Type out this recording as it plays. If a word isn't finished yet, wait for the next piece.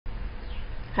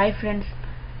Hi friends,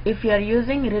 if you are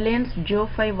using Reliance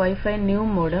JIOFI Wifi new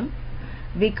modem,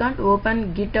 we can't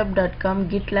open github.com,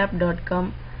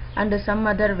 gitlab.com and some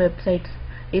other websites.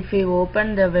 If we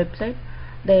open the website,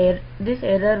 this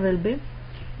error will be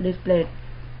displayed.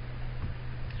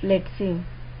 Let's see.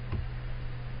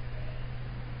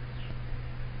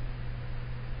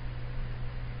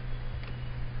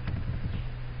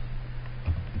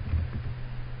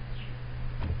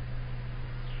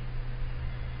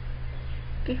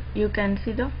 Okay, you can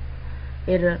see the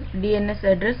error. DNS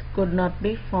address could not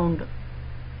be found.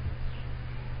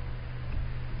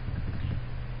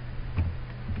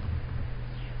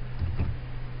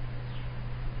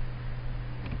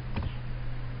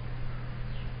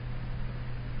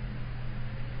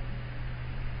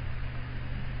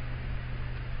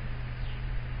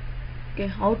 Okay,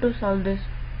 how to solve this?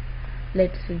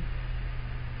 Let's see.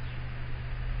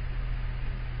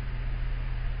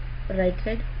 Right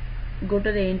side, go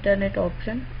to the internet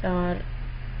option,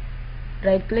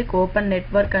 right click, open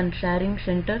network and sharing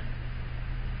center,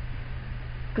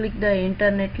 click the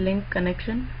internet link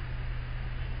connection,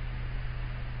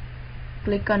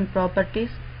 click on properties,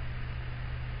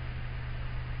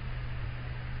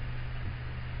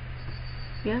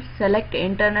 here select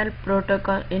internet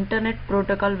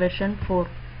protocol version 4,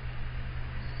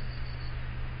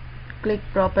 click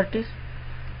properties.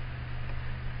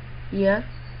 Here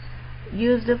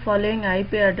use the following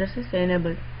IP addresses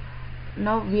enabled.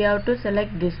 Now we have to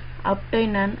select this,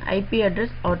 obtain an IP address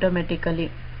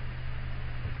automatically.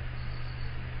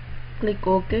 Click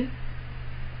OK,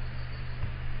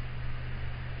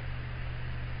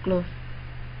 close.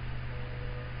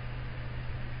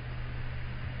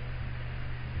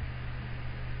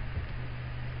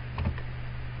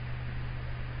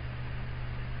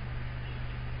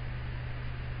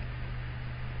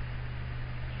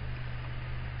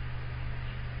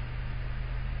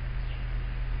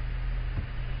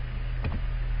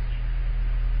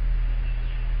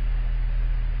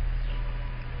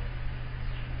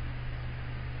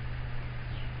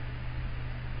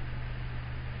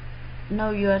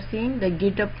 Now you are seeing the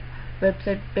GitHub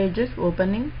website pages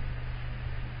opening,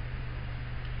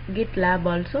 GitLab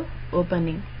also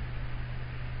opening.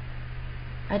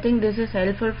 I think this is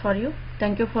helpful for you.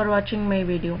 Thank you for watching my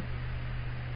video.